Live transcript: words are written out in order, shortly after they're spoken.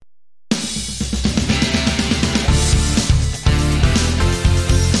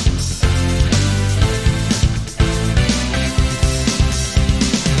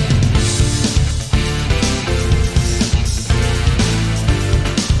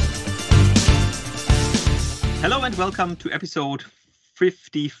Hello and welcome to episode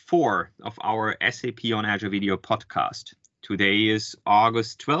 54 of our SAP on Azure video podcast. Today is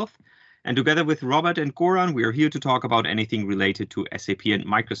August 12th, and together with Robert and Goran, we are here to talk about anything related to SAP and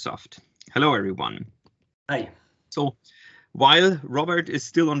Microsoft. Hello, everyone. Hi. So, while Robert is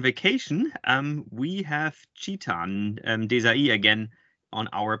still on vacation, we have Chetan Desai again on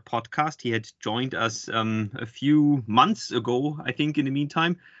our podcast. He had joined us a few months ago, I think, in the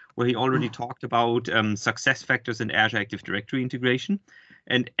meantime, where he already talked about SuccessFactors and Azure Active Directory integration.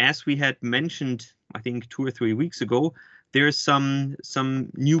 And as we had mentioned, I think 2 or 3 weeks ago, there's some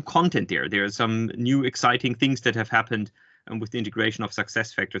new content there. There are some new exciting things that have happened with the integration of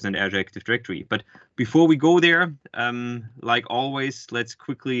SuccessFactors and Azure Active Directory. But before we go there, like always, let's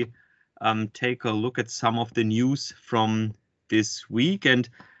quickly take a look at some of the news from this week. And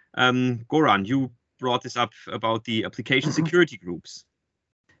Goran, you brought this up about the application security groups.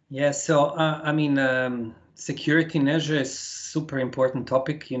 Yeah, so security in Azure is super important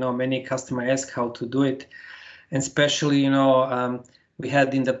topic. Many customers ask how to do it, and especially we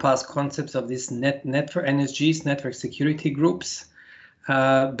had in the past concepts of these network NSGs, network security groups.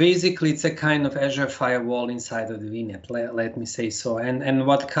 Basically, it's a kind of Azure firewall inside of the VNet. Let me say so. And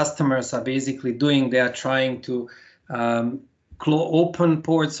what customers are basically doing, they are trying to open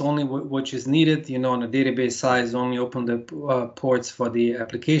ports only which is needed, on a database size, only open the ports for the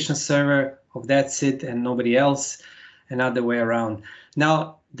application server, of that's it, and nobody else, and other way around.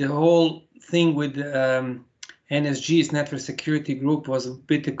 Now, the whole thing with NSG's network security group was a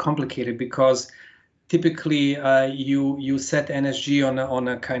bit complicated because typically you set NSG on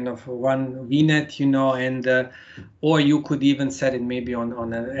a kind of one VNet, and or you could even set it maybe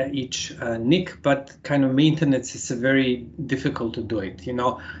on each NIC, but kind of maintenance is very difficult to do it,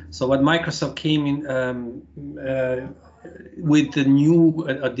 So what Microsoft came in with the new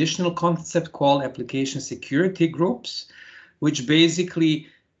additional concept called application security groups, which basically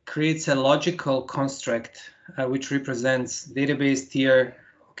creates a logical construct which represents database tier,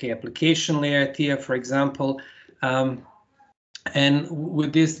 application layer tier, for example, and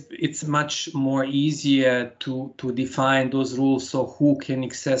with this, it's much more easier to define those rules. So who can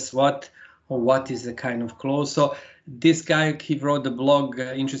access what, or what is the kind of clause. So this guy, he wrote the blog,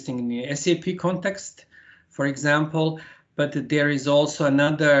 interesting in the SAP context, for example. But there is also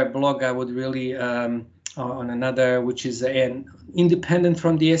another blog I would really on another, which is an independent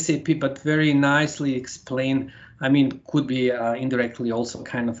from the SAP, but very nicely explained. Could be indirectly also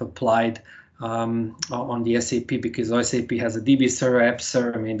kind of applied on the SAP, because SAP has a DB server, app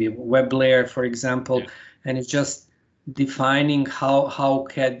server, maybe a web layer, for example, and it's just defining how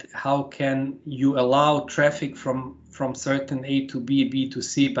can you allow traffic from certain A to B, B to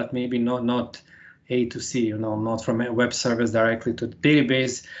C, but maybe not A to C, not from web servers directly to the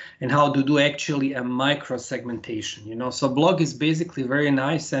database, and how to do actually a micro segmentation, So blog is basically very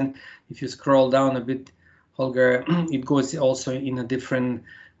nice, and if you scroll down a bit, Holger, it goes also in a different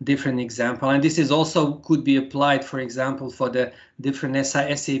example, and this is also could be applied, for example, for the different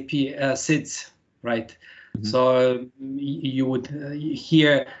SAP SIDs, right? Mm-hmm. So you would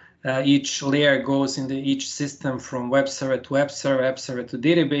here each layer goes into each system from web server to app server to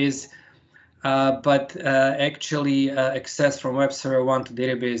database, but actually access from web server 1 to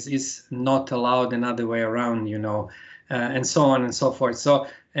database is not allowed, another way around, and so on and so forth. So.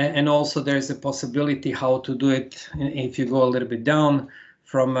 And also there's a possibility how to do it if you go a little bit down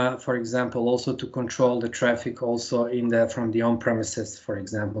from, for example, also to control the traffic also from the on-premises, for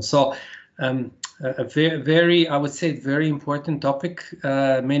example. So a very, I would say, very important topic.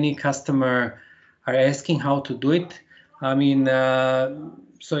 Many customers are asking how to do it.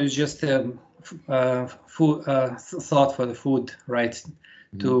 So it's just a thought for the food, right?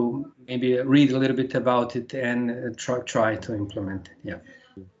 Mm-hmm. To maybe read a little bit about it and try to implement it. Yeah.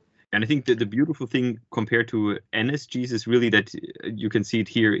 And I think that the beautiful thing compared to NSGs is really that you can see it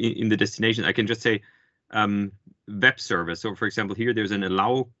here in the destination. I can just say web service. So for example, here there's an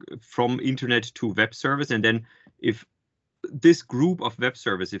allow from internet to web service. And then if this group of web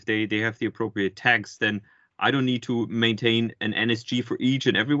service, if they have the appropriate tags, then I don't need to maintain an NSG for each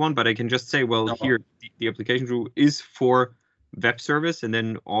and everyone, but I can just say, well, here the application group is for web service, and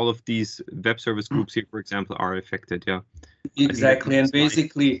then all of these web service groups here, for example, are affected. Yeah, exactly. And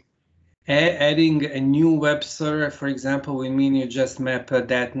basically adding a new web server, for example, we mean you just map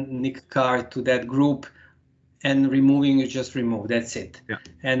that NIC card to that group, and removing, you just remove, that's it. Yeah.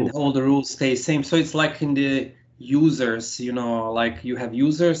 And cool. All the rules stay same. So it's like in the users, like you have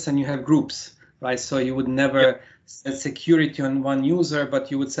users and you have groups, right? So you would never set security on one user,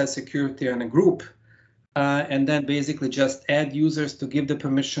 but you would set security on a group. and then basically just add users to give the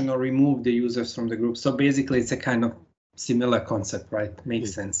permission or remove the users from the group. So basically it's a kind of similar concept, right?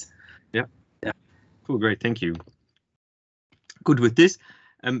 Makes sense. Yeah. Yeah. Cool, great, thank you. Good, with this,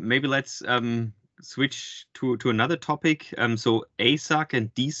 maybe let's switch to another topic. So ASAC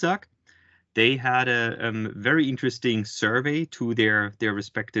and DSAC, they had a very interesting survey to their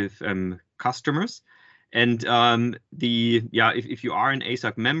respective customers. And if you are an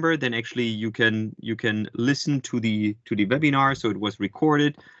ASAC member, then actually you can listen to the webinar. So it was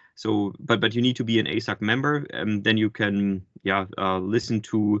recorded. So but you need to be an ASAC member, and then you can listen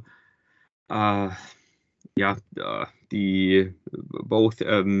to the both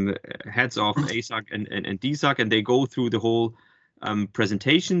heads of ASAC and DSAC, and they go through the whole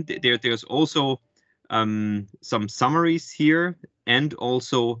presentation. There's also some summaries here, and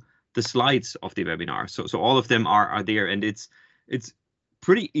also the slides of the webinar. So all of them are there, and it's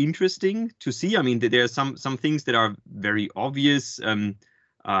pretty interesting to see. I mean, there are some things that are very obvious,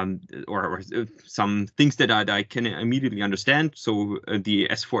 or some things that I can immediately understand. So the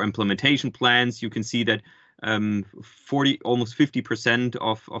S4 implementation plans, you can see that almost 50%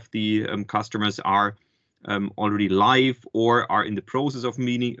 of the customers are already live or are in the process of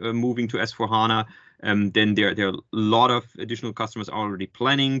moving to S4HANA. Then there are a lot of additional customers already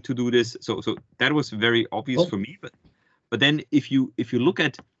planning to do this. So that was very obvious for me. But then if you look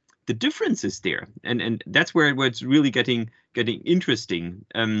at the differences there, and that's where it's really getting interesting.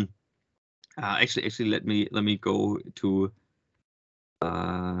 Actually, let me go to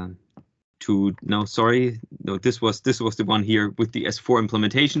no, sorry, no, this was the one here with the S4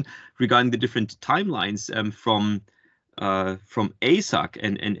 implementation regarding the different timelines from ASAC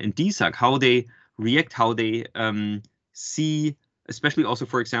and DSAC, how they react, how they see, especially also,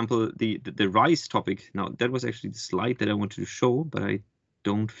 for example, the RISE topic. Now that was actually the slide that I wanted to show, but I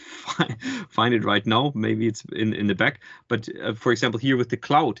don't find it right now. Maybe it's in the back. But for example, here with the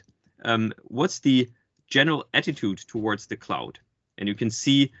cloud, what's the general attitude towards the cloud? And you can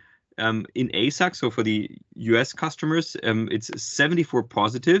see in ASAC, so for the US customers, it's 74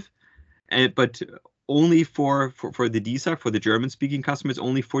 positive, but only for the DSAC, for the German-speaking customers,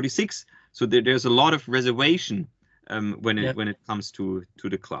 only 46. So there's a lot of reservation when it comes to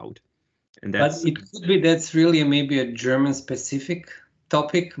the cloud. And that's, but it could be that's really maybe a German-specific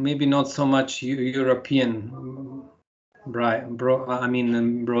topic, maybe not so much European,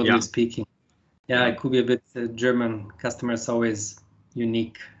 broadly speaking. Yeah, it could be a bit German customers always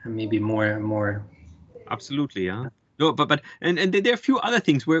unique and maybe more. Absolutely, yeah. No, but there are a few other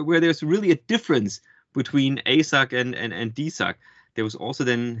things where there's really a difference between ASAC and DSAC. There was also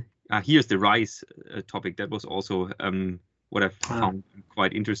then here's the RISE topic. That was also what I found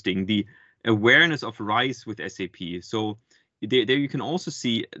quite interesting. The awareness of RISE with SAP. So there you can also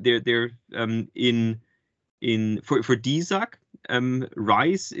see there for DSAC,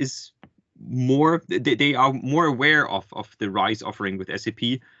 RISE is more, they are more aware of the RISE offering with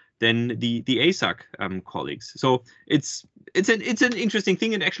SAP than the ASAC colleagues. So it's an interesting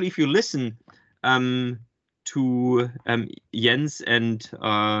thing. And actually, if you listen to Jens and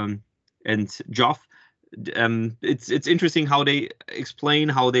Geoff, it's interesting how they explain,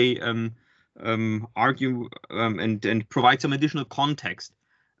 how they argue and provide some additional context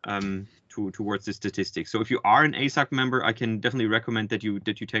towards the statistics. So if you are an ASAC member, I can definitely recommend that you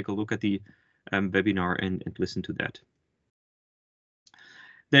take a look at the webinar and listen to that.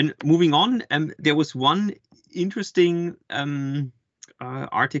 Then moving on, there was one interesting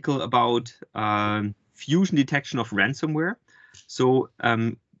article about fusion detection of ransomware. So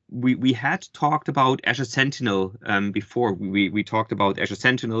we had talked about Azure Sentinel before. We talked about Azure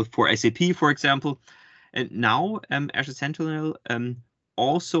Sentinel for SAP, for example, and now Azure Sentinel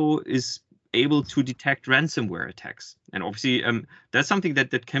also is able to detect ransomware attacks. And obviously, that's something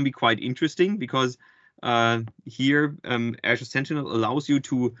that can be quite interesting, because here Azure Sentinel allows you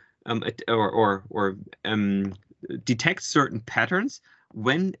to detect certain patterns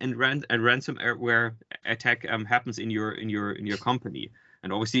when a ransomware attack happens in your company.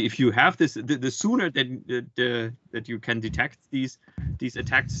 And obviously, if you have this, the sooner that you can detect these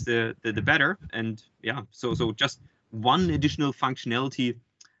attacks, the better. And yeah, so just one additional functionality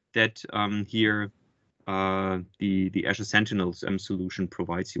that here the Azure Sentinel solution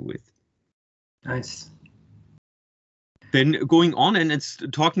provides you with. Nice. Then going on, and it's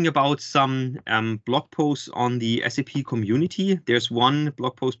talking about some blog posts on the SAP community. There's one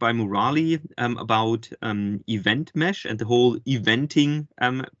blog post by Murali about event mesh and the whole eventing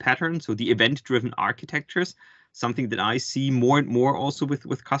pattern, so the event-driven architectures. something that I see more and more also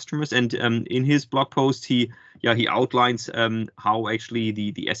with customers. And in his blog post, he outlines how actually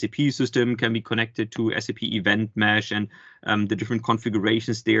the SAP system can be connected to SAP Event Mesh, and the different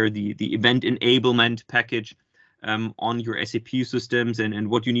configurations there, the event enablement package on your SAP systems, and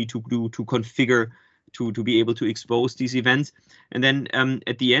what you need to do to configure to be able to expose these events. And then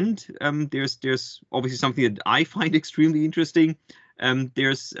at the end, there's obviously something that I find extremely interesting.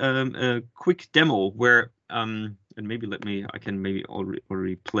 There's a quick demo where, and maybe I can maybe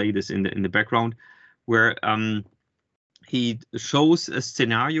already play this in the background, where he shows a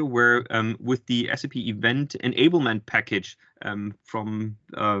scenario where with the SAP Event Enablement package from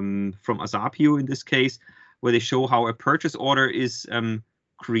Asapio in this case, where they show how a purchase order is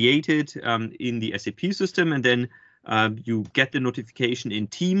created in the SAP system, and then you get the notification in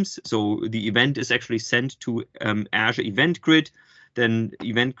Teams. So the event is actually sent to Azure Event Grid. Then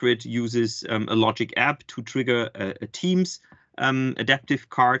Event Grid uses a logic app to trigger a Teams adaptive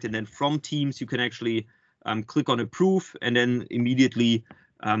card, and then from Teams you can actually click on approve, and then immediately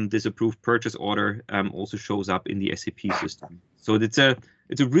this approved purchase order also shows up in the SAP system. So it's a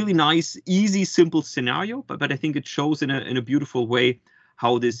really nice, easy, simple scenario, but I think it shows in a beautiful way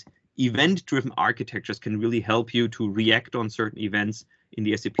how this event-driven architectures can really help you to react on certain events in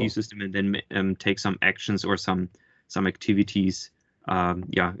the SAP system, and then take some actions or some activities.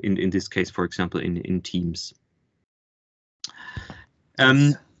 In this case, for example, in Teams.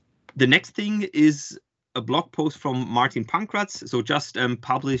 The next thing is a blog post from Martin Pankratz, so just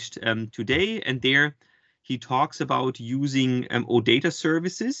published today, and there he talks about using OData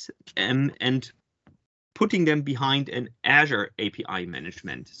services and putting them behind an Azure API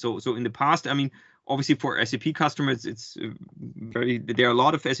management. So in the past, I mean, obviously for SAP customers, it's there are a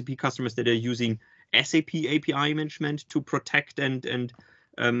lot of SAP customers that are using SAP API management to protect and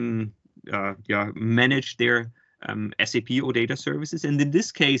manage their SAP OData services. And in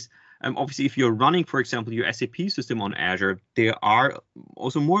this case, obviously, if you're running, for example, your SAP system on Azure, there are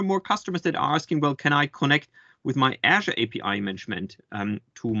also more and more customers that are asking, well, can I connect with my Azure API management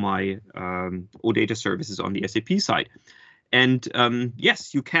to my OData services on the SAP side? And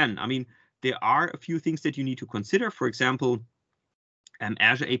yes, you can. I mean, there are a few things that you need to consider. For example,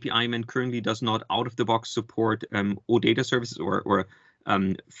 Azure API Man currently does not out-of-the-box support OData services or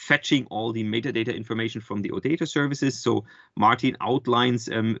fetching all the metadata information from the OData services. So Martin outlines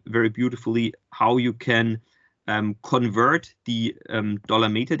very beautifully how you can convert the dollar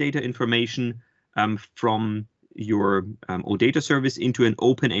metadata information from your OData service into an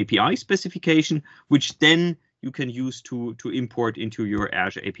open API specification, which then you can use to import into your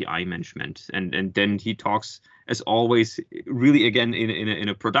Azure API management. And then he talks, as always, really again in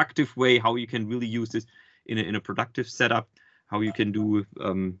a productive way, how you can really use this in a productive setup, how you can do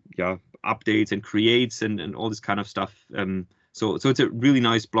updates and creates and all this kind of stuff. So it's a really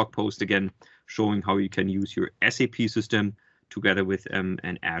nice blog post again, showing how you can use your SAP system together with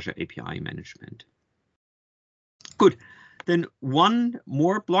an Azure API management. Good. Then one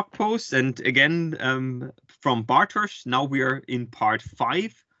more blog post, and again from Bartosz. Now we are in part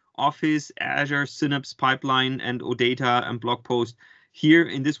 5 of his Azure Synapse pipeline and OData and blog post. Here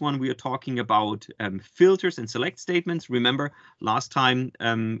in this one, we are talking about filters and select statements. Remember, last time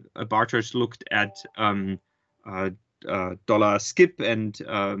Bartosz looked at $skip and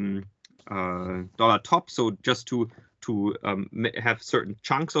 $top. So just to have certain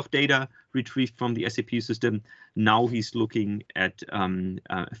chunks of data retrieved from the SAP system. Now he's looking at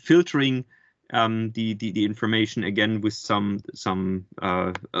filtering the information, again with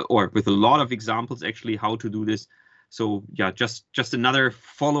or with a lot of examples actually how to do this. So yeah, just another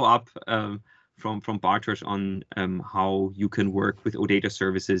follow-up from Bartosz on how you can work with OData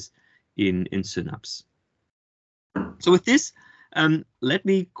services in Synapse. So with this, let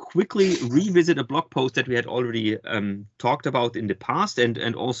me quickly revisit a blog post that we had already talked about in the past,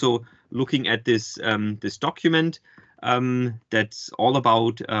 and also looking at this this document that's all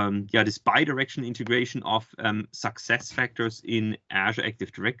about this bidirectional integration of SuccessFactors in Azure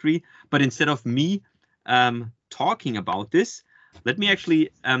Active Directory. But instead of me talking about this, let me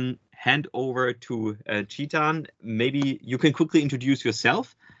actually hand over to Chetan. Maybe you can quickly introduce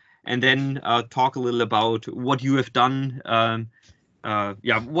yourself, and then talk a little about what you have done.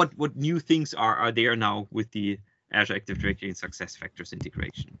 What new things are there now with the Azure Active Directory and SuccessFactors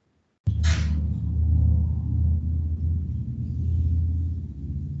integration?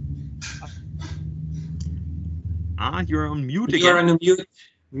 You're on mute again. You're on mute.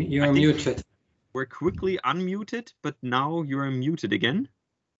 You're muted. We're quickly unmuted, but now you're muted again.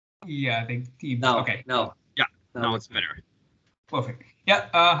 Yeah, I think. No, okay. No. Yeah, now it's better. Perfect. Yeah.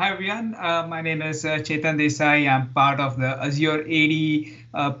 Hi, everyone. My name is Chetan Desai. I'm part of the Azure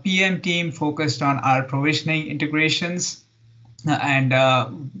AD PM team focused on our provisioning integrations. And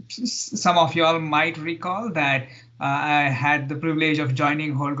some of you all might recall that I had the privilege of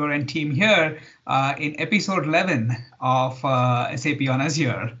joining Holger and team here in episode 11 of SAP on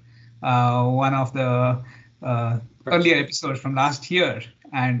Azure, one of the earlier episodes from last year.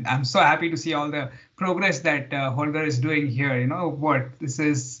 And I'm so happy to see all the progress that Holger is doing here. You know what? This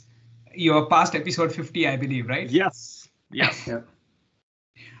is your past episode 50, I believe, right? Yes. Yes. Yeah.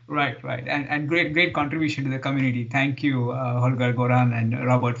 Right. And great contribution to the community. Thank you, Holger, Goran, and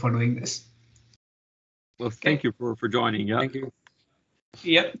Robert for doing this. Well, thank you for joining. Yeah. Thank you.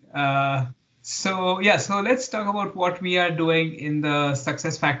 Yep. So let's talk about what we are doing in the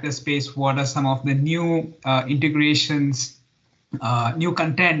SuccessFactors space. What are some of the new integrations, new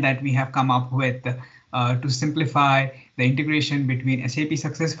content that we have come up with to simplify the integration between SAP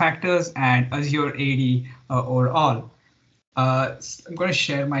SuccessFactors and Azure AD overall. I'm going to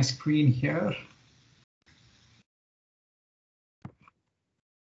share my screen here.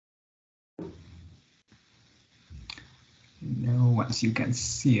 No, once you can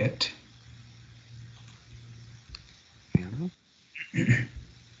see it.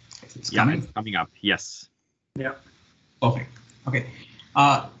 It's coming up. Yes. Yeah. Perfect. Okay.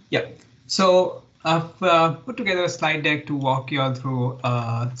 Yeah. So I've put together a slide deck to walk you all through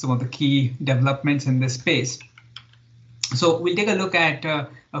some of the key developments in this space. So we'll take a look at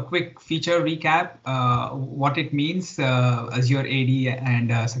a quick feature recap, what it means, Azure AD and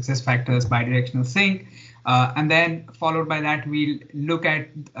SuccessFactors bidirectional sync. And then followed by that, we'll look at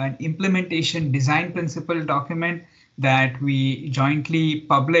an implementation design principle document that we jointly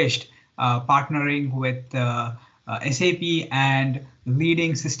published, partnering with SAP and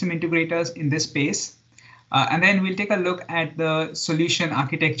leading system integrators in this space. And then we'll take a look at the solution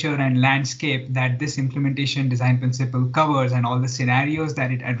architecture and landscape that this implementation design principle covers and all the scenarios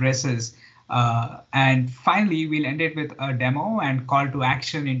that it addresses. And finally, we'll end it with a demo and call to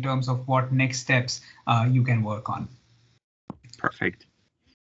action in terms of what next steps you can work on. Perfect.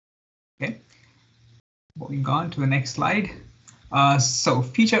 Okay. Moving on to the next slide. So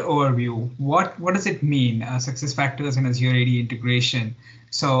feature overview, what does it mean, SuccessFactors and Azure AD integration?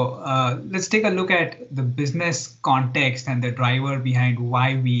 So let's take a look at the business context and the driver behind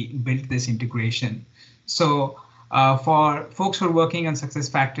why we built this integration. So for folks who are working on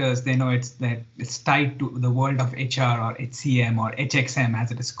SuccessFactors, they know it's tied to the world of HR or HCM or HXM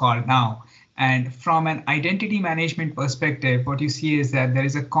as it is called now. And from an identity management perspective, what you see is that there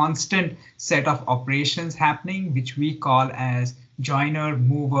is a constant set of operations happening, which we call as joiner,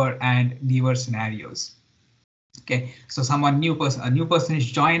 mover, and leaver scenarios. Okay, so a new person is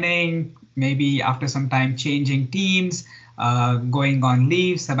joining, maybe after some time changing teams, going on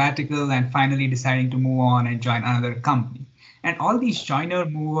leave, sabbatical, and finally deciding to move on and join another company. And all these joiner,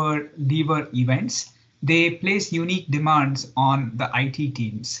 mover, leaver events, they place unique demands on the IT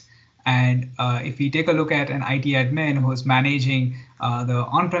teams. And if we take a look at an IT admin who's managing the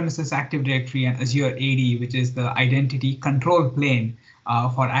on-premises Active Directory and Azure AD, which is the identity control plane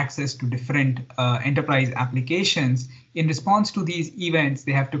for access to different enterprise applications, in response to these events,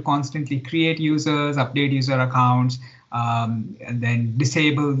 they have to constantly create users, update user accounts, and then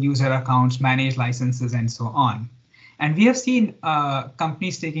disable user accounts, manage licenses, and so on. And we have seen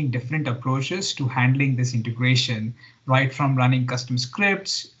companies taking different approaches to handling this integration, right from running custom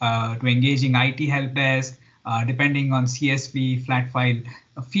scripts to engaging IT help desk, depending on CSV flat file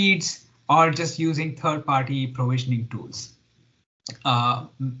feeds, or just using third-party provisioning tools.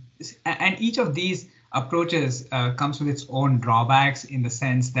 And each of these approaches comes with its own drawbacks in the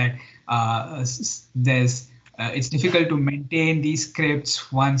sense that it's difficult to maintain these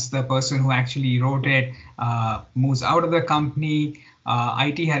scripts once the person who actually wrote it moves out of the company.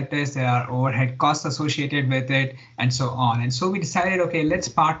 IT help desk, there are overhead costs associated with it, and so on. And so we decided, okay, let's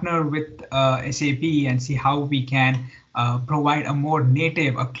partner with SAP and see how we can provide a more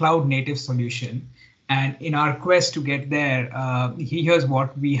native, a cloud native solution. And in our quest to get there, here's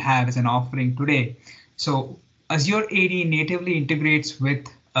what we have as an offering today. So Azure AD natively integrates with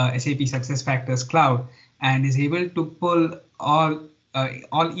SAP SuccessFactors Cloud and is able to pull all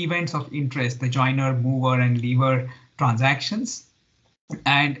events of interest, the joiner, mover, and leaver transactions.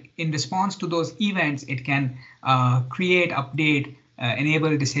 And in response to those events, it can create, update,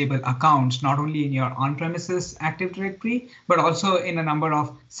 enable, disable accounts, not only in your on-premises Active Directory, but also in a number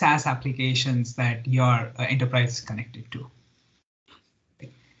of SaaS applications that your enterprise is connected to.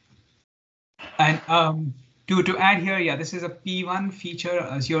 And To add here, yeah, this is a P1 feature,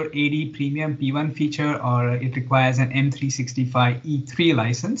 Azure AD Premium P1 feature, or it requires an M365 E3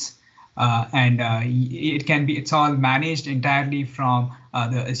 license. It's all managed entirely from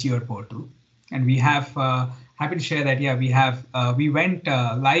the Azure portal. And we have, happy to share that, yeah, we went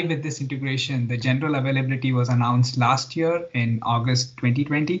live with this integration. The general availability was announced last year in August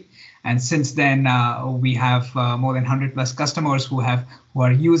 2020. And since then, we have more than 100 plus customers who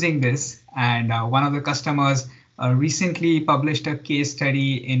are using this. And one of the customers recently published a case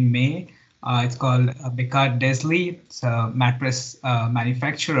study in May. It's called Desai. It's a mattress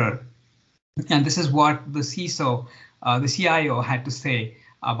manufacturer. And this is what the CISO, the CIO had to say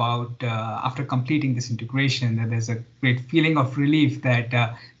about after completing this integration, that there's a great feeling of relief that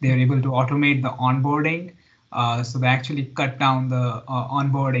they were able to automate the onboarding. So they actually cut down the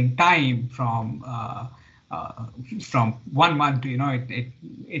onboarding time from 1 month to,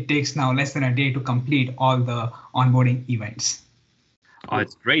 it takes now less than a day to complete all the onboarding events. Oh,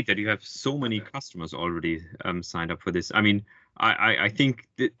 it's great that you have so many customers already signed up for this. I mean, I think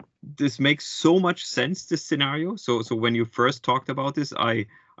that this makes so much sense, this scenario. So when you first talked about this, I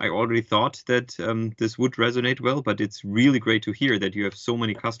already thought that this would resonate well, but it's really great to hear that you have so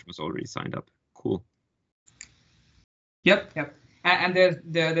many customers already signed up. Cool. Yep. And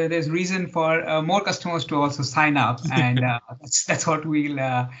there's reason for more customers to also sign up, and that's what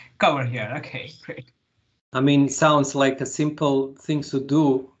we'll cover here. Okay, great. I mean, it sounds like a simple thing to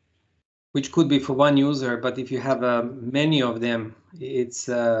do, which could be for one user, but if you have many of them, it's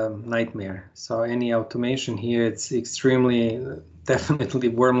a nightmare. So any automation here, it's extremely, definitely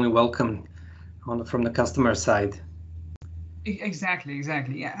warmly welcomed from the customer side. Exactly.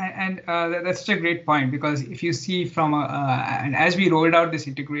 And that's such a great point, because if you see from and as we rolled out this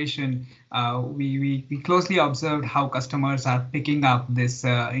integration, we closely observed how customers are picking up this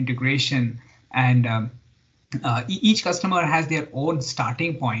integration, and each customer has their own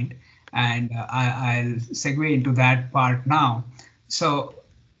starting point, and I'll segue into that part now. So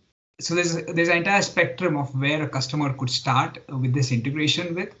there's an entire spectrum of where a customer could start with this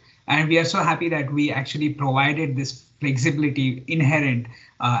integration with. And we are so happy that we actually provided this flexibility inherent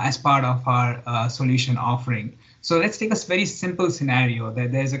as part of our solution offering. So let's take a very simple scenario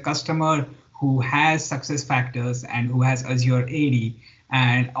that there's a customer who has SuccessFactors and who has Azure AD,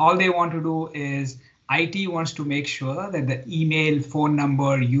 and all they want to do is IT wants to make sure that the email, phone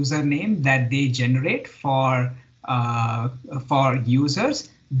number, username that they generate for users,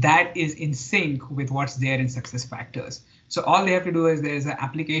 that is in sync with what's there in SuccessFactors. So all they have to do is there's an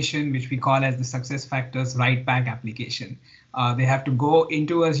application which we call as the SuccessFactors Write Back application. They have to go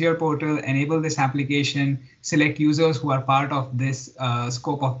into Azure portal, enable this application, select users who are part of this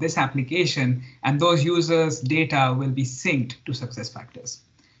scope of this application, and those users' data will be synced to SuccessFactors.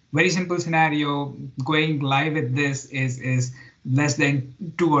 Very simple scenario. Going live with this is less than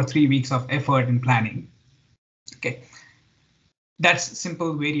 2 or 3 weeks of effort in planning. Okay, that's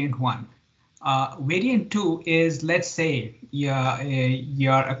simple variant 1. Variant 2 is, let's say you're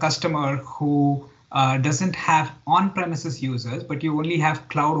a customer who doesn't have on-premises users, but you only have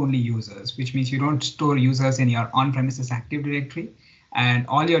cloud-only users, which means you don't store users in your on-premises Active Directory, and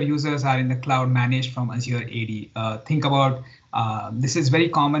all your users are in the cloud managed from Azure AD. Think about this is very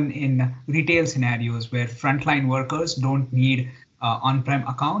common in retail scenarios where frontline workers don't need on-prem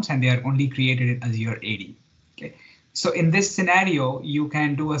accounts and they are only created in Azure AD. Okay. So in this scenario, you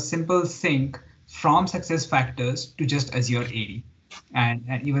can do a simple sync from SuccessFactors to just Azure AD.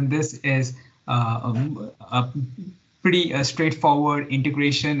 And even this is a pretty straightforward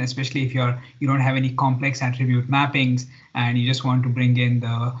integration, especially if you don't have any complex attribute mappings and you just want to bring in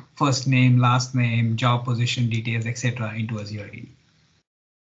the first name, last name, job position details, etc. into Azure AD.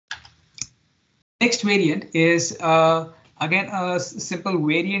 Next variant is again a simple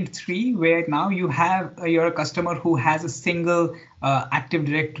variant 3, where now you're a customer who has a single Active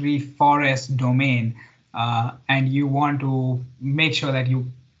Directory forest domain, and you want to make sure that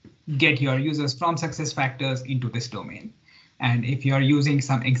you get your users from SuccessFactors into this domain. And if you're using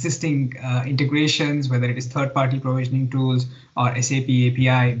some existing integrations, whether it is third-party provisioning tools or SAP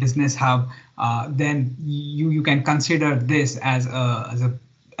API, Business Hub, then you can consider this as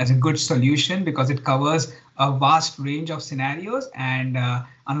a good solution, because it covers a vast range of scenarios, and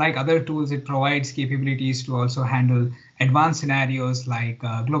unlike other tools, it provides capabilities to also handle advanced scenarios like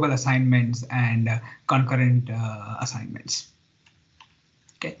global assignments and concurrent assignments.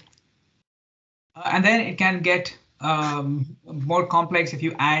 Okay. And then it can get more complex if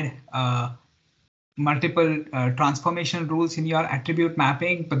you add multiple transformation rules in your attribute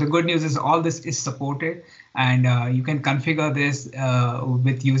mapping. But the good news is all this is supported, and you can configure this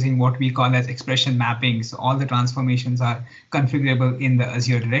with using what we call as expression mapping. So all the transformations are configurable in the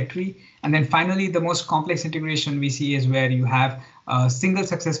Azure directory. And then finally, the most complex integration we see is where you have a single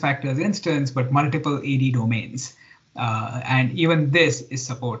SuccessFactors instance, but multiple AD domains. And even this is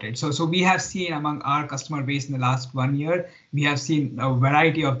supported. So we have seen among our customer base in the last 1 year, we have seen a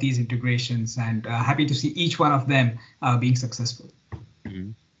variety of these integrations, and happy to see each one of them being successful.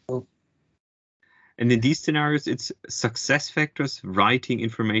 Mm-hmm. And in these scenarios, it's SuccessFactors writing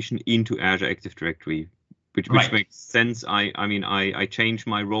information into Azure Active Directory, which Right. makes sense. I mean, I change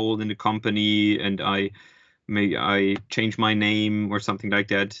my role in the company and I change my name or something like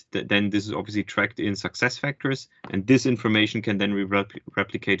that. Then this is obviously tracked in SuccessFactors, and this information can then be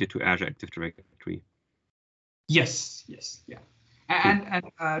replicated to Azure Active Directory. Yes, yeah. And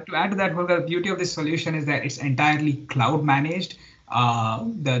to add to that, Holger, the beauty of this solution is that it's entirely cloud managed.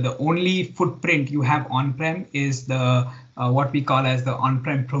 The only footprint you have on-prem is the what we call as the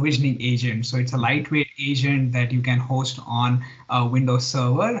on-prem provisioning agent. So it's a lightweight agent that you can host on a Windows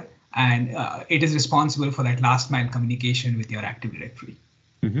server, and it is responsible for that last mile communication with your Active Directory.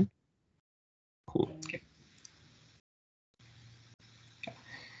 Mm-hmm. Cool. Okay.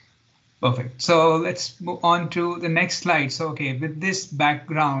 Perfect. So let's move on to the next slide. So, okay, with this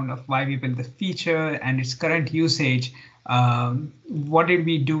background of why we built the feature and its current usage, what did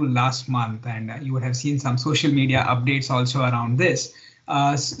we do last month? And you would have seen some social media updates also around this.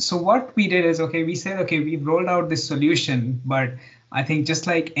 So what we did is, okay, we said, okay, we've rolled out this solution, but I think just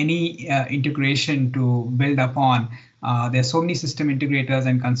like any integration to build upon, there's so many system integrators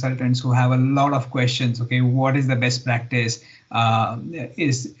and consultants who have a lot of questions. Okay, what is the best practice? Are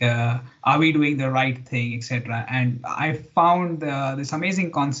we doing the right thing, etc.? And I found this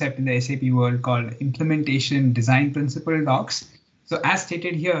amazing concept in the SAP world called implementation design principle docs. So as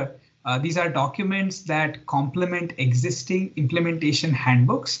stated here, these are documents that complement existing implementation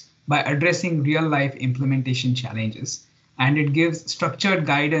handbooks by addressing real life implementation challenges. And it gives structured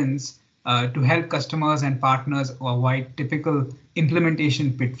guidance to help customers and partners avoid typical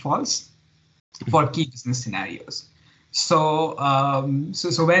implementation pitfalls for key business scenarios. So,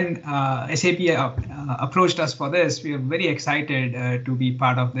 so when SAP approached us for this, we were very excited to be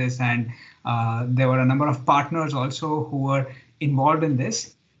part of this, and there were a number of partners also who were involved in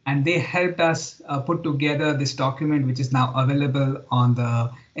this, and they helped us put together this document, which is now available on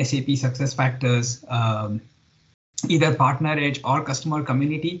the SAP SuccessFactors either partner edge or customer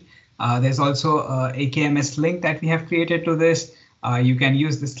community. There's also a AKMS link that we have created to this. You can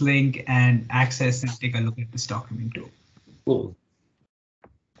use this link and access and take a look at this document too. Cool.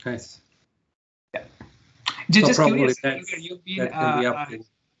 Nice. Yeah. Just curious, you've been.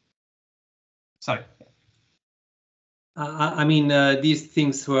 Sorry. I mean, these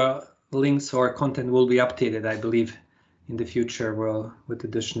things were links or content will be updated, I believe, in the future with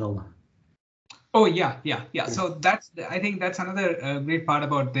additional. Oh yeah. So I think that's another great part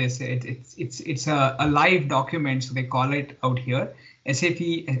about this. It's a live document, so they call it out here. SAP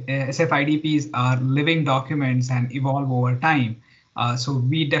IDPs are living documents and evolve over time. So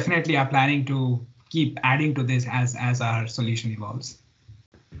we definitely are planning to keep adding to this as our solution evolves.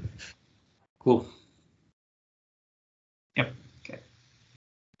 Cool. Yep. Okay.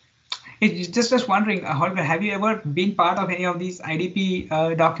 It's just wondering, Holger, have you ever been part of any of these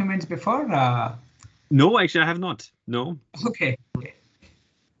IDP documents before? No, actually, I have not. No. Okay.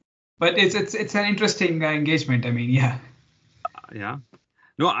 But it's an interesting engagement. I mean, yeah. Yeah.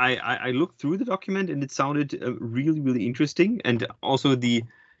 No, I looked through the document and it sounded really interesting. And also the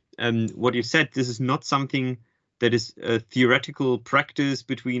what you said, this is not something that is a theoretical practice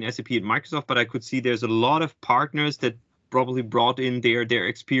between SAP and Microsoft, but I could see there's a lot of partners that probably brought in their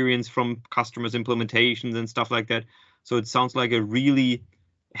experience from customers' implementations and stuff like that. So it sounds like a really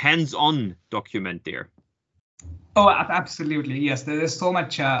hands-on document there. Oh, absolutely. Yes, there is so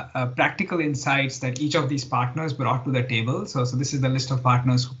much practical insights that each of these partners brought to the table. So this is the list of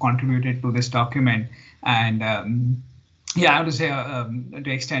partners who contributed to this document. And yeah, I have to say,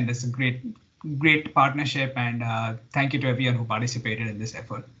 to extend, it's a great partnership. And thank you to everyone who participated in this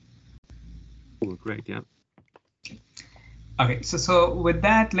effort. Oh, great. Yeah. Okay, so with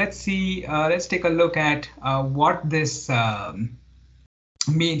that, let's take a look at what this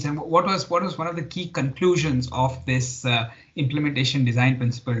means and what was one of the key conclusions of this implementation design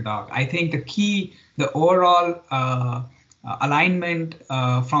principle doc. I think the overall alignment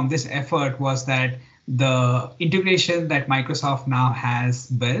from this effort was that the integration that Microsoft now has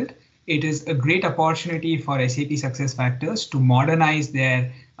built, it is a great opportunity for SAP SuccessFactors to modernize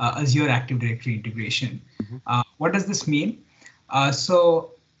their Azure Active Directory integration. What does this mean?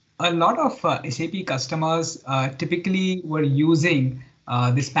 So a lot of SAP customers typically were using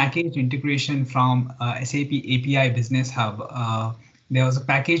this packaged integration from SAP API Business Hub. There was a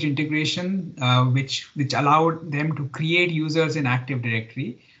package integration which allowed them to create users in Active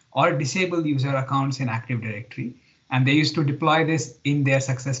Directory or disable user accounts in Active Directory. And they used to deploy this in their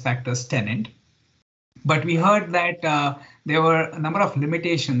SuccessFactors tenant. But we heard that there were a number of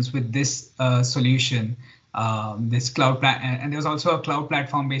limitations with this solution, this cloud, and there was also a cloud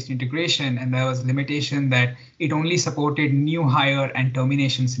platform-based integration, and there was limitation that it only supported new hire and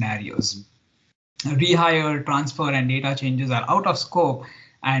termination scenarios. Rehire, transfer, and data changes are out of scope.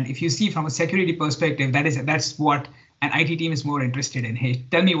 And if you see from a security perspective, that's what an IT team is more interested in. Hey,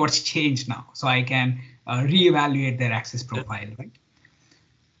 tell me what's changed now, so I can reevaluate their access profile, right?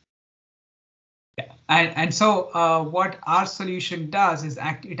 Yeah, and so what our solution does is the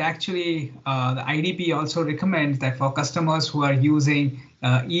IDP also recommends that for customers who are using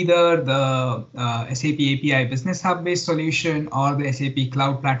either the SAP API Business Hub based solution or the SAP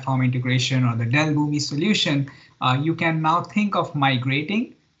Cloud Platform integration or the Dell Boomi solution, you can now think of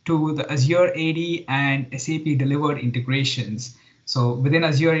migrating to the Azure AD and SAP delivered integrations. So within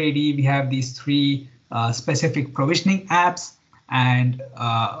Azure AD, we have these three specific provisioning apps. And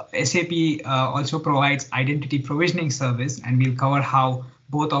SAP also provides identity provisioning service, and we'll cover how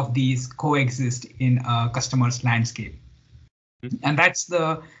both of these coexist in a customer's landscape. And that's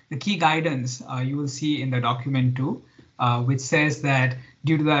the key guidance you will see in the document too, which says that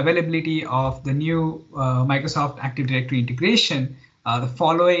due to the availability of the new Microsoft Active Directory integration, the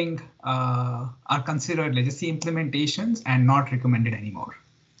following are considered legacy implementations and not recommended anymore.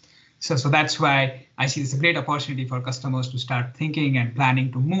 So that's why I see this a great opportunity for customers to start thinking and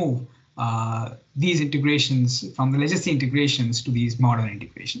planning to move these integrations from the legacy integrations to these modern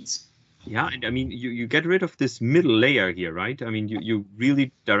integrations. Yeah, and I mean, you get rid of this middle layer here, right? I mean, you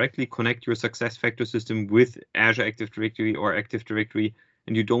really directly connect your SuccessFactors system with Azure Active Directory or Active Directory,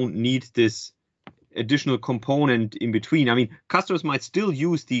 and you don't need this additional component in between. I mean, customers might still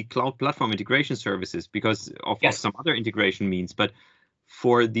use the cloud platform integration services because of some other integration means, but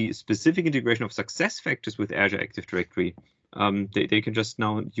for the specific integration of SuccessFactors with Azure Active Directory, they can just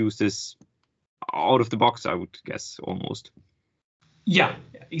now use this out of the box, I would guess, almost. Yeah,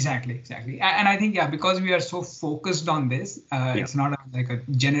 exactly. And I think, because we are so focused on this, it's not like a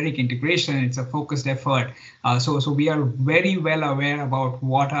generic integration, it's a focused effort. So we are very well aware about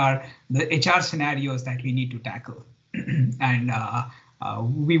what are the HR scenarios that we need to tackle. And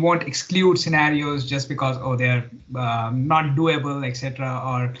we won't exclude scenarios just because, they're not doable, etc.,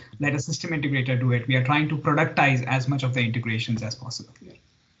 or let a system integrator do it. We are trying to productize as much of the integrations as possible.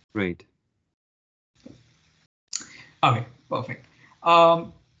 Great. Okay, perfect.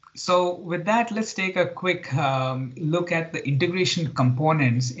 So with that, let's take a quick look at the integration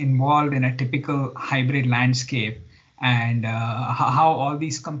components involved in a typical hybrid landscape and how all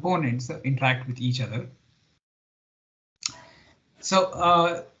these components interact with each other.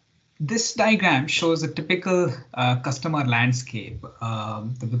 So this diagram shows a typical customer landscape.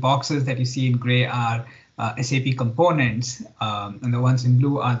 The boxes that you see in gray are SAP components, and the ones in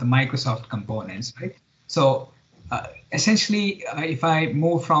blue are the Microsoft components, right? So essentially, if I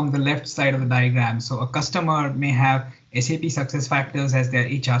move from the left side of the diagram, so a customer may have SAP SuccessFactors as their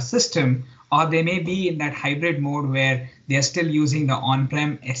HR system, or they may be in that hybrid mode where they are still using the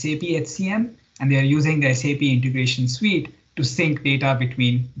on-prem SAP HCM and they are using the SAP integration suite to sync data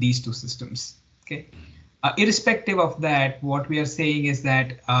between these two systems. Okay. Irrespective of that, what we are saying is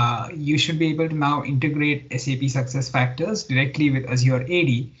that you should be able to now integrate SAP SuccessFactors directly with Azure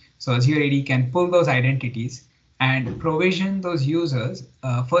AD. So Azure AD can pull those identities and provision those users,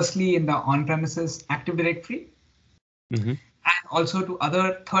 firstly in the on-premises Active Directory, and also to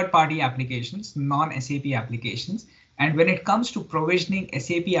other third-party applications, non-SAP applications. And when it comes to provisioning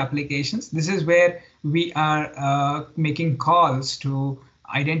SAP applications, this is where we are making calls to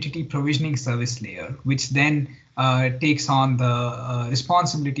identity provisioning service layer, which then takes on the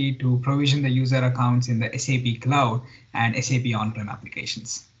responsibility to provision the user accounts in the SAP cloud and SAP on-prem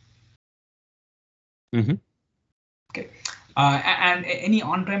applications. Okay. And any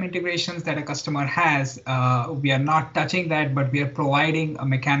on-prem integrations that a customer has, we are not touching that, but we are providing a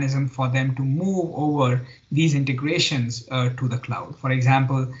mechanism for them to move over these integrations to the cloud. For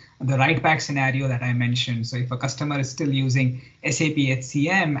example, the write back scenario that I mentioned. So if a customer is still using SAP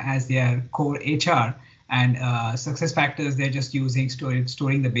HCM as their core HR and SuccessFactors, they're just using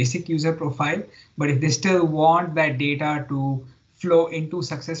storing the basic user profile. But if they still want that data to flow into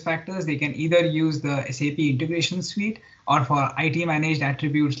SuccessFactors, they can either use the SAP integration suite, or for IT managed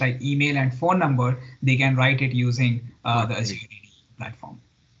attributes like email and phone number, they can write it using the Azure AD platform.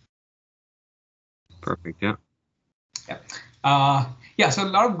 Perfect. Yeah. Yeah, so a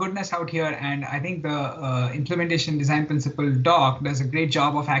lot of goodness out here, and I think the implementation design principle doc does a great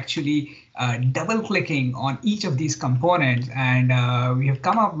job of actually double clicking on each of these components, and we have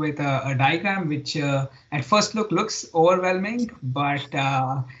come up with a diagram which at first look looks overwhelming, but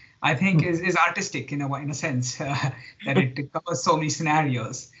I think is artistic in a sense that it covers so many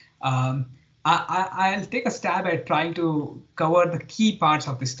scenarios. I'll take a stab at trying to cover the key parts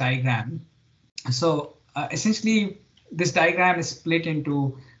of this diagram. So essentially, this diagram is split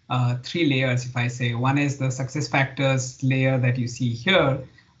into 3 layers, if I say. One is the SuccessFactors layer that you see here,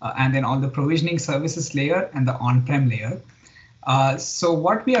 and then all the provisioning services layer and the on-prem layer. So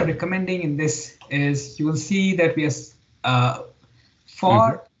what we are recommending in this is, you will see that we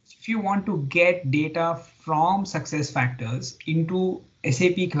are if you want to get data from SuccessFactors into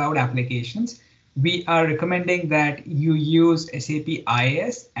SAP Cloud applications, we are recommending that you use SAP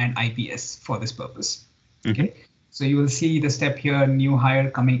IaaS and IPS for this purpose. Okay. So you will see the step here, new hire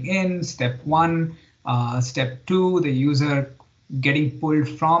coming in, step 1, step 2, the user getting pulled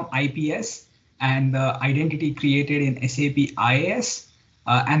from IPS and the identity created in SAP IaaS,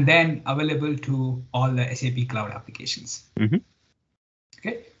 and then available to all the SAP Cloud applications.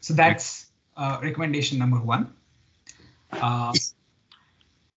 Okay, so that's recommendation number 1.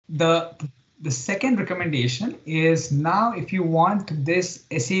 The second recommendation is, now if you want this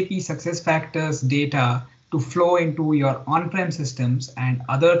SAP SuccessFactors data to flow into your on-prem systems and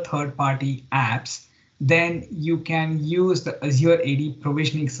other third-party apps, then you can use the Azure AD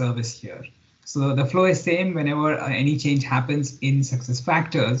provisioning service here. So the flow is same whenever any change happens in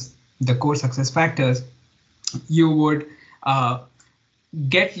SuccessFactors, the core SuccessFactors, you would read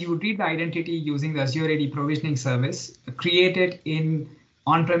the identity using the Azure AD provisioning service, create it in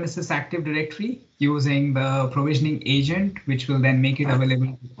on-premises Active Directory using the provisioning agent, which will then make it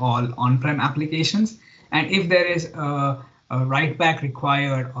available to all on-prem applications. And if there is a write back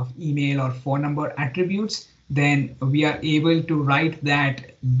required of email or phone number attributes, then we are able to write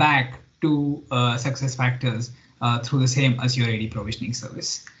that back to SuccessFactors through the same Azure AD provisioning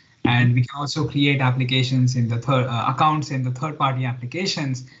service. And we can also create applications in the accounts in the third-party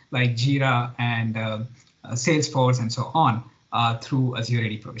applications like Jira and Salesforce and so on through Azure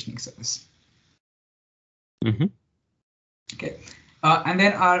AD provisioning service. Okay. And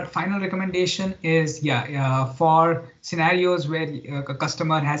then our final recommendation is, for scenarios where a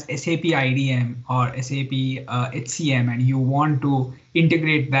customer has SAP IDM or SAP HCM and you want to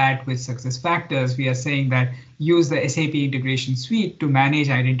integrate that with SuccessFactors, we are saying that use the SAP integration suite to manage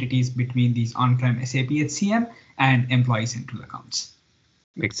identities between these on-prem SAP HCM and Employee Central accounts.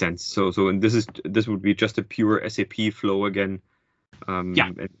 Makes sense. So this would be just a pure SAP flow again.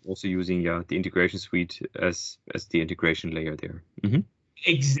 And also using the integration suite as the integration layer there.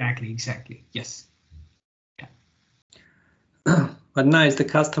 Exactly. Yes. But nice, the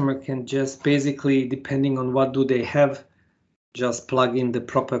customer can just basically, depending on what do they have, just plug in the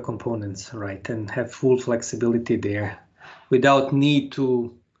proper components, right, and have full flexibility there without need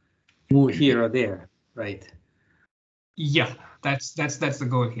to move here or there, right? Yeah, that's the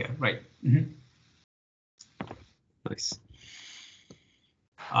goal here, right? Nice.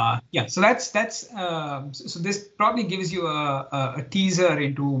 So so this probably gives you a teaser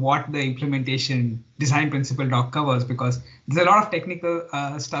into what the implementation design principle doc covers, because there's a lot of technical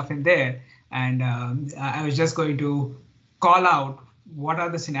stuff in there, and I was just going to call out what are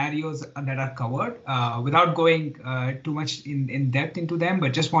the scenarios that are covered without going too much in depth into them,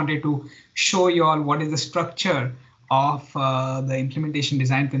 but just wanted to show you all what is the structure of the implementation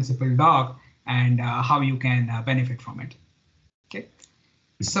design principle doc and how you can benefit from it. Okay.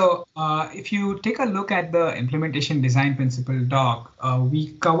 So if you take a look at the implementation design principle doc,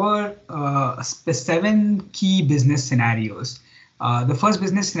 we cover 7 key business scenarios. The first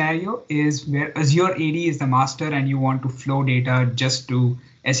business scenario is where Azure AD is the master and you want to flow data just to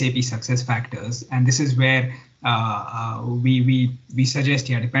SAP SuccessFactors. And this is where we suggest,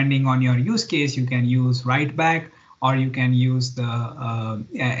 depending on your use case, you can use write back, or you can use the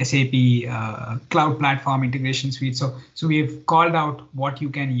SAP Cloud Platform Integration Suite. So we've called out what you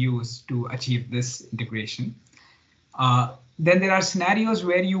can use to achieve this integration. Then there are scenarios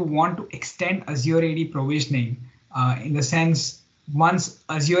where you want to extend Azure AD provisioning in the sense, once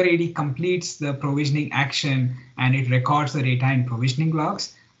Azure AD completes the provisioning action and it records the data in provisioning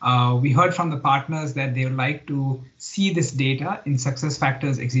logs, we heard from the partners that they would like to see this data in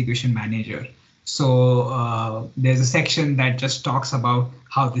SuccessFactors Execution Manager. So there's a section that just talks about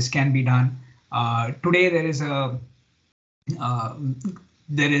how this can be done. Today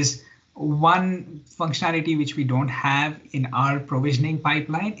there is one functionality which we don't have in our provisioning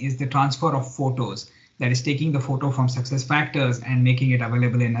pipeline is the transfer of photos. That is taking the photo from SuccessFactors and making it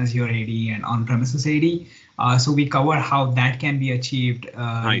available in Azure AD and on-premises AD. So we cover how that can be achieved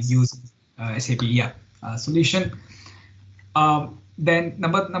using SAP solution. Then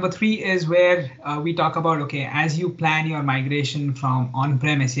number 3 is where we talk about, okay, as you plan your migration from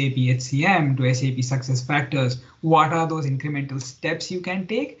on-prem SAP HCM to SAP SuccessFactors, what are those incremental steps you can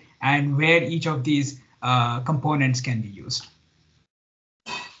take and where each of these components can be used.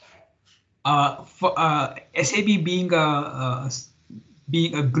 For SAP being a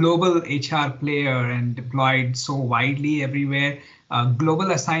global HR player and deployed so widely everywhere,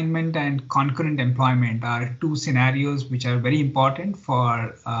 global assignment and concurrent employment are 2 scenarios which are very important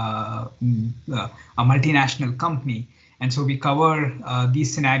for a multinational company. And so we cover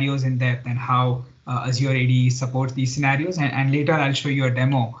these scenarios in depth and how Azure AD supports these scenarios. And later I'll show you a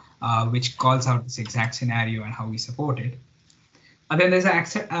demo which calls out this exact scenario and how we support it. And then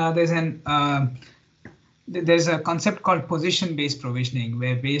there's a concept called position-based provisioning,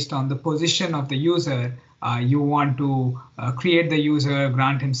 where based on the position of the user, you want to create the user,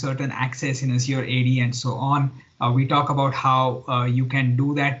 grant him certain access in Azure AD and so on. We talk about how you can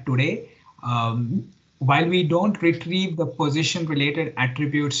do that today. While we don't retrieve the position-related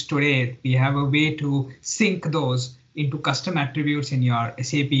attributes today, we have a way to sync those into custom attributes in your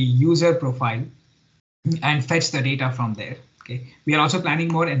SAP user profile and fetch the data from there. Okay. We are also planning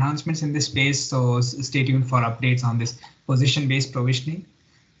more enhancements in this space, so stay tuned for updates on this position-based provisioning.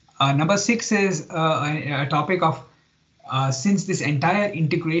 Number 6 is a topic of, since this entire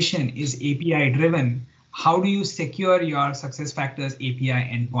integration is API driven, how do you secure your SuccessFactors API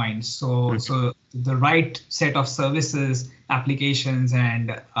endpoints? So the right set of services, applications,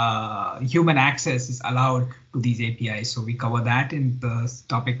 and human access is allowed to these APIs. So we cover that in the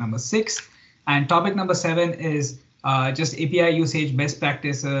topic number 6. And topic number 7 is just API usage best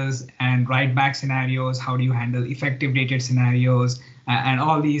practices and write back scenarios. How do you handle effective dated scenarios? And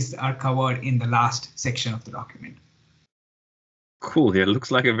all these are covered in the last section of the document. Cool. Yeah, it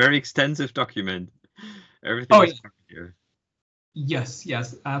looks like a very extensive document. Everything is covered here. Yes,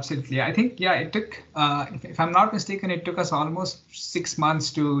 absolutely. I think, it took, if I'm not mistaken, it took us almost 6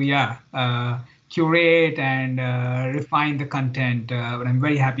 months to, curate and refine the content. But I'm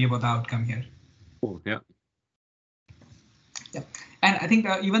very happy about the outcome here. Cool, yeah. Yeah, and I think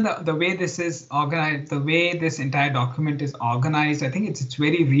even the way this is organized, the way this entire document is organized, I think it's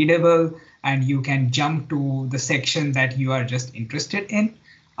very readable and you can jump to the section that you are just interested in.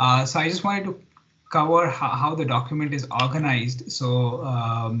 So I just wanted to cover how the document is organized,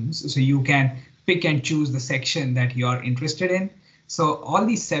 so you can pick and choose the section that you are interested in. So all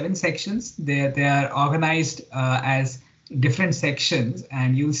these 7 sections, they are organized as different sections,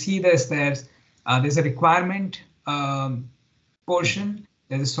 and you'll see there's a requirement portion,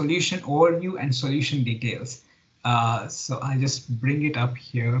 there's a solution overview and solution details. So I'll just bring it up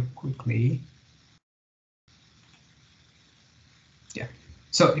here quickly. Yeah.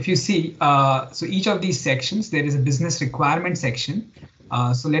 So if you see, so each of these sections, there is a business requirement section.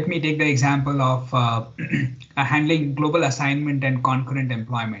 So let me take the example of handling global assignment and concurrent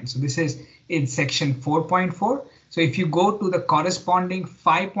employment. So this is in section 4.4. So if you go to the corresponding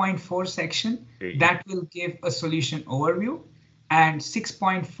 5.4 section, that will give a solution overview, and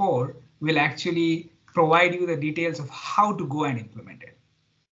 6.4 will actually provide you the details of how to go and implement it.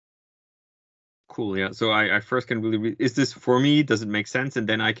 Cool, yeah. So I first can really, is this for me? Does it make sense? And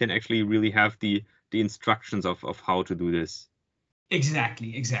then I can actually really have the instructions of how to do this.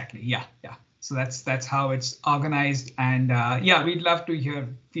 Exactly. Yeah. So that's how it's organized. And we'd love to hear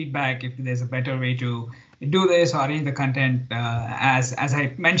feedback if there's a better way to do this or arrange the content. As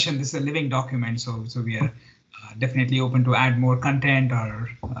I mentioned, this is a living document, so we are definitely open to add more content or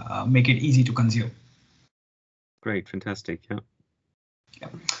make it easy to consume. Great, fantastic, yeah.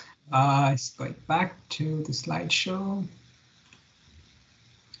 Going back to the slideshow.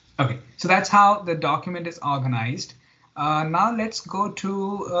 Okay, so that's how the document is organized. Now let's go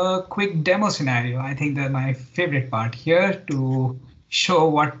to a quick demo scenario. I think that's my favorite part here, to show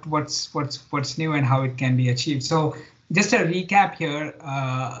what's new and how it can be achieved. So just a recap here.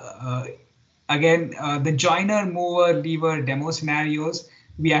 Again, the joiner, mover, lever demo scenarios,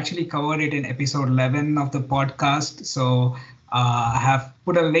 we actually covered it in episode 11 of the podcast. So I have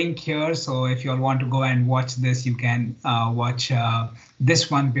put a link here, so if you all want to go and watch this, you can watch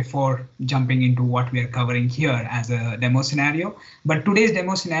this one before jumping into what we are covering here as a demo scenario. But today's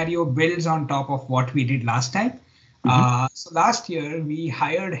demo scenario builds on top of what we did last time. So last year, we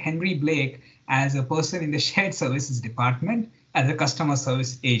hired Henry Blake as a person in the shared services department as a customer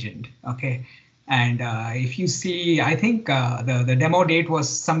service agent. Okay. And if you see, I think the demo date was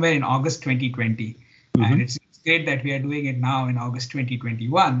somewhere in August 2020. And it's great that we are doing it now in August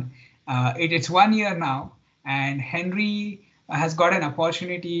 2021. It's 1 year now, and Henry has got an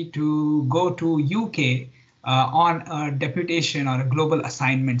opportunity to go to UK on a deputation or a global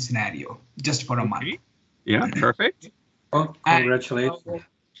assignment scenario just for a month. Yeah, perfect. Oh, congratulations. And,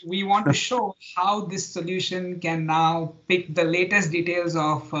 we want to show how this solution can now pick the latest details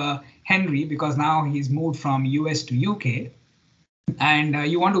of Henry, because now he's moved from US to UK. And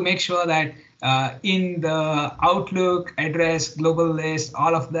you want to make sure that in the Outlook, address, global list,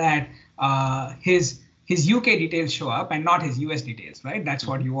 all of that, his UK details show up and not his US details, right? That's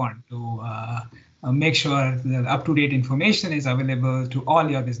what you want to make sure the up-to-date information is available to all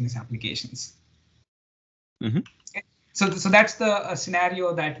your business applications. Okay. So that's the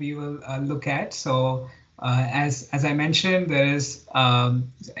scenario that we will look at. So as I mentioned, there is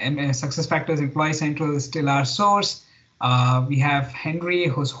SuccessFactors Employee Central is still our source. We have Henry,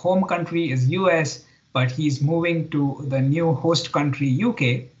 whose home country is US, but he's moving to the new host country,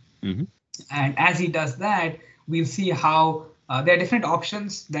 UK. And as he does that, we'll see how there are different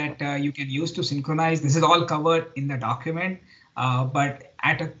options that you can use to synchronize. This is all covered in the document. But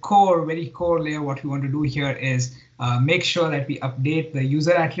at a very core layer, what we want to do here is make sure that we update the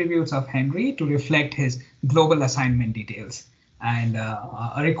user attributes of Henry to reflect his global assignment details. And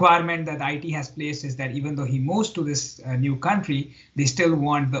a requirement that IT has placed is that even though he moves to this new country, they still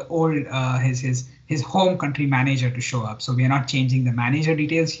want the old his home country manager to show up. So we are not changing the manager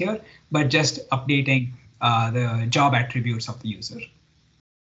details here, but just updating the job attributes of the user.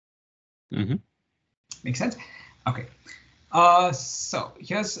 Make sense? Okay. So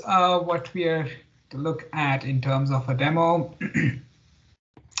here's what we are to look at in terms of a demo.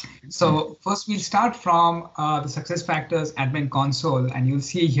 So first we'll start from the SuccessFactors admin console, and you'll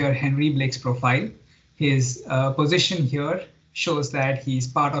see here Henry Blake's profile. His position here shows that he's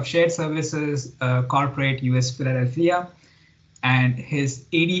part of shared services, corporate US Philadelphia, and his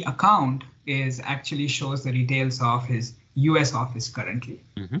AD account is actually shows the details of his US office currently.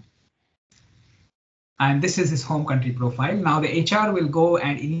 And this is his home country profile. Now the HR will go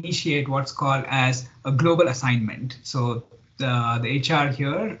and initiate what's called as a global assignment. So the HR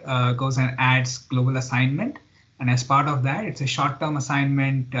here goes and adds global assignment. And as part of that, it's a short-term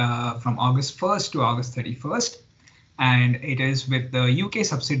assignment from August 1st to August 31st. And it is with the UK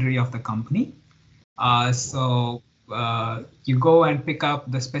subsidiary of the company. So you go and pick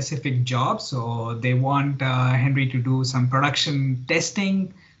up the specific job. So they want Henry to do some production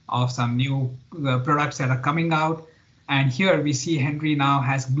testing of some new products that are coming out. And here we see Henry now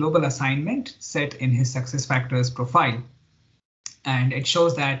has global assignment set in his SuccessFactors profile. And it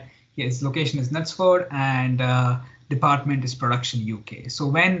shows that his location is Knutsford and department is production UK. So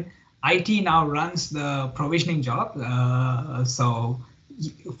when IT now runs the provisioning job, so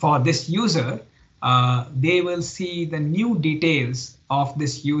for this user, they will see the new details of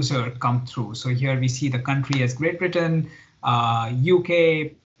this user come through. So here we see the country as Great Britain,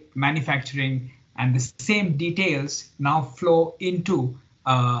 UK, manufacturing, and the same details now flow into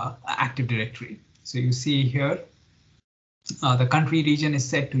Active Directory. So you see here, the country region is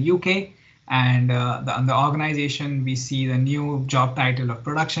set to UK, and on the organization, we see the new job title of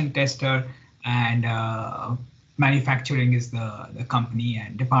production tester, and manufacturing is the company,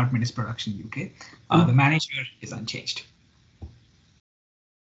 and department is production UK. The manager is unchanged.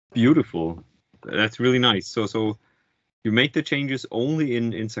 Beautiful. That's really nice. So you make the changes only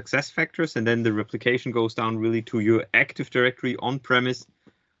in SuccessFactors, and then the replication goes down really to your Active Directory on-premise,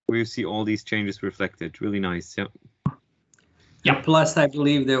 where you see all these changes reflected. Really nice. Yeah. Yeah. Plus, I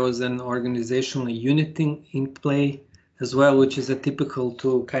believe there was an organizational unit in play as well, which is a typical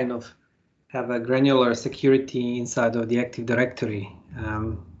to kind of have a granular security inside of the Active Directory.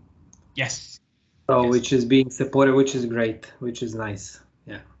 Yes. So yes. Which is being supported, which is great, which is nice.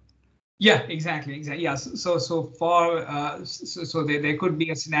 Yeah. Yeah, exactly. Yeah. So there could be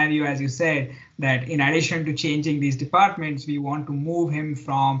a scenario, as you said, that in addition to changing these departments, we want to move him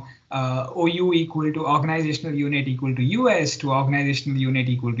from OU equal to organizational unit equal to US to organizational unit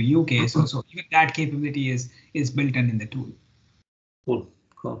equal to UK. So even that capability is built in the tool. Cool.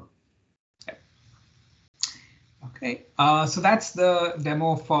 Okay. So that's the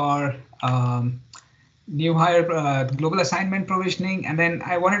demo for new hire global assignment provisioning, and then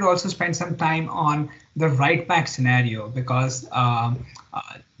I wanted to also spend some time on the write back scenario, because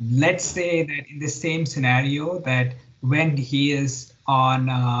let's say that in the same scenario that when he is on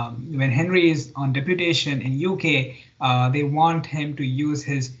when Henry is on deputation in UK, they want him to use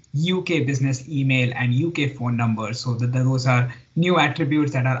his UK business email and UK phone number, so that those are new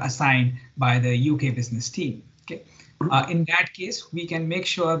attributes that are assigned by the UK business team. Okay. In that case, we can make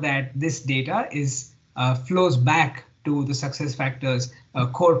sure that this data is flows back to the SuccessFactors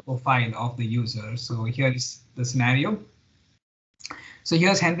core profile of the user. So here is the scenario. So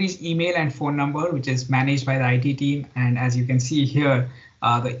here's Henry's email and phone number, which is managed by the IT team. And as you can see here,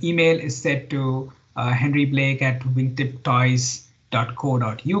 the email is set to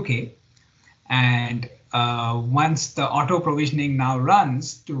henryblake@wingtiptoys.co.uk. And once the auto provisioning now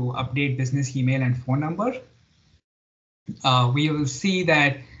runs to update business email and phone number, we will see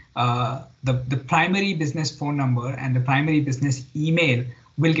that the primary business phone number and the primary business email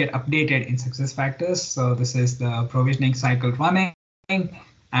will get updated in SuccessFactors. So this is the provisioning cycle running and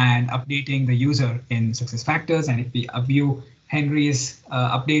updating the user in SuccessFactors. And if we view Henry's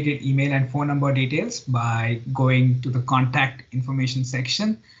updated email and phone number details by going to the contact information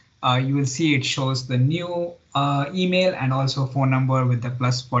section, you will see it shows the new email and also phone number with the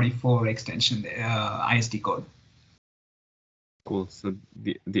 +44 extension ISD code. Cool. So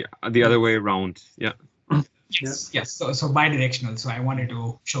the other way around. Yeah. Yes. Yes. So bidirectional. So I wanted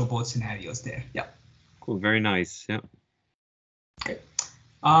to show both scenarios there. Yeah. Cool. Very nice. Yeah. Okay.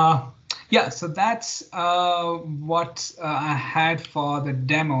 Yeah. So that's what I had for the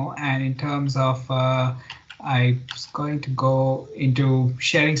demo. And in terms of I was going to go into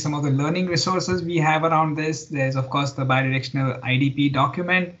sharing some of the learning resources we have around this. There's, of course, the bidirectional IDP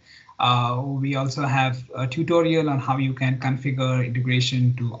document. We also have a tutorial on how you can configure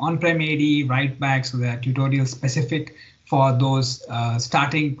integration to on-prem AD, write back, so there are tutorials specific for those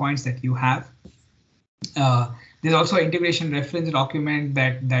starting points that you have. There's also an integration reference document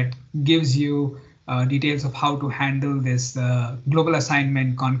that gives you details of how to handle this global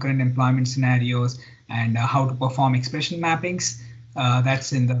assignment, concurrent employment scenarios, and how to perform expression mappings.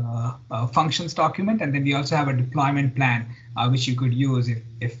 That's in the functions document. And then we also have a deployment plan, which you could use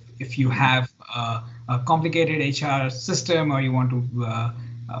if you have a complicated HR system, or you want to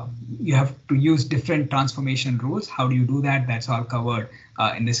you have to use different transformation rules. How do you do that? That's all covered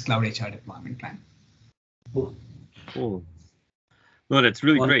in this cloud HR deployment plan. Cool. No, that's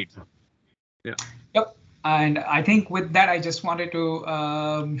really great. Yeah. Yep. And I think with that, I just wanted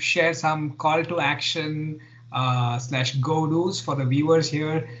to share some call to action / go-dos for the viewers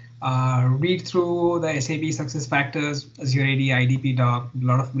here. Read through the SAP SuccessFactors Azure AD IDP doc, a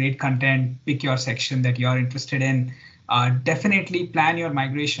lot of great content. Pick your section that you're interested in. Definitely plan your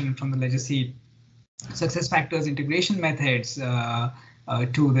migration from the legacy SuccessFactors integration methods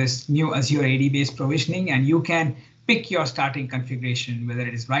to this new Azure AD based provisioning, and you can pick your starting configuration, whether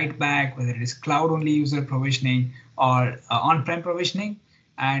it is write back, whether it is cloud only user provisioning, or on-prem provisioning.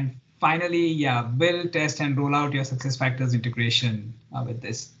 And finally, yeah, build, test, and roll out your SuccessFactors integration with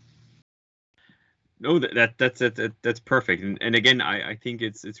this. No, that's perfect. And again, I think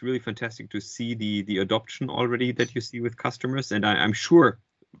it's really fantastic to see the adoption already that you see with customers, and I'm sure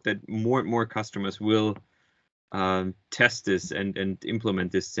that more and more customers will test this and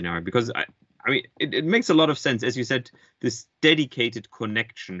implement this scenario, because I mean, it makes a lot of sense, as you said, this dedicated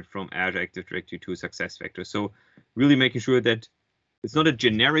connection from Azure Active Directory to SuccessFactors. So really making sure that it's not a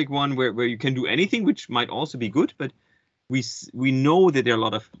generic one where you can do anything, which might also be good, but we know that there are a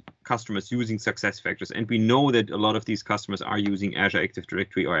lot of customers using SuccessFactors, and we know that a lot of these customers are using Azure Active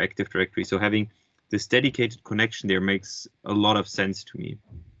Directory or Active Directory. So having this dedicated connection there makes a lot of sense to me.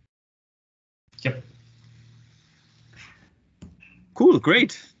 Yep. Cool,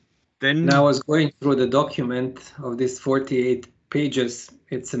 great. Then I was going through the document of these 48 pages.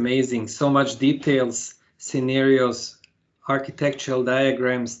 It's amazing. So much details, scenarios, architectural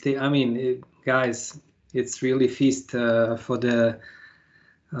diagrams. I mean, guys, it's really feast for the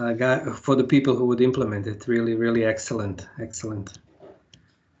people who would implement it. Really, really excellent, excellent.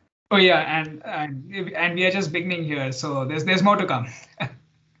 Oh yeah, and we are just beginning here, so there's more to come.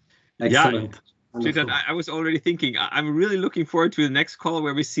 Excellent. Yeah. Chetan, I was already thinking, I'm really looking forward to the next call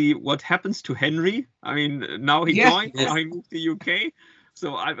where we see what happens to Henry. I mean, now he joined, now he moved to UK.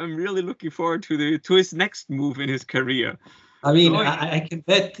 So I'm really looking forward to his next move in his career. I mean, I can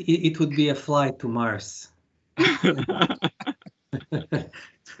bet it would be a flight to Mars. Yeah,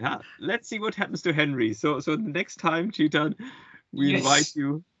 let's see what happens to Henry. So the next time, Chetan, we invite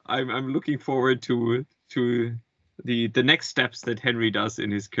you. I'm looking forward to the next steps that Henry does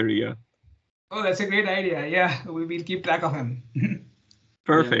in his career. Oh, that's a great idea. Yeah, we'll keep track of him.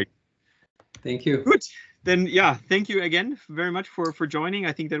 Perfect. Yeah. Thank you. Good. Then, yeah, thank you again very much for joining.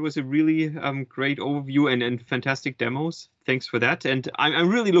 I think that was a really great overview and fantastic demos. Thanks for that. And I'm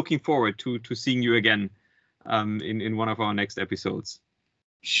really looking forward to seeing you again in one of our next episodes.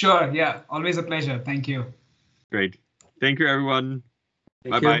 Sure. Yeah, always a pleasure. Thank you. Great. Thank you, everyone.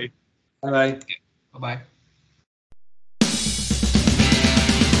 Thank Bye-bye. you. Bye-bye. Bye-bye.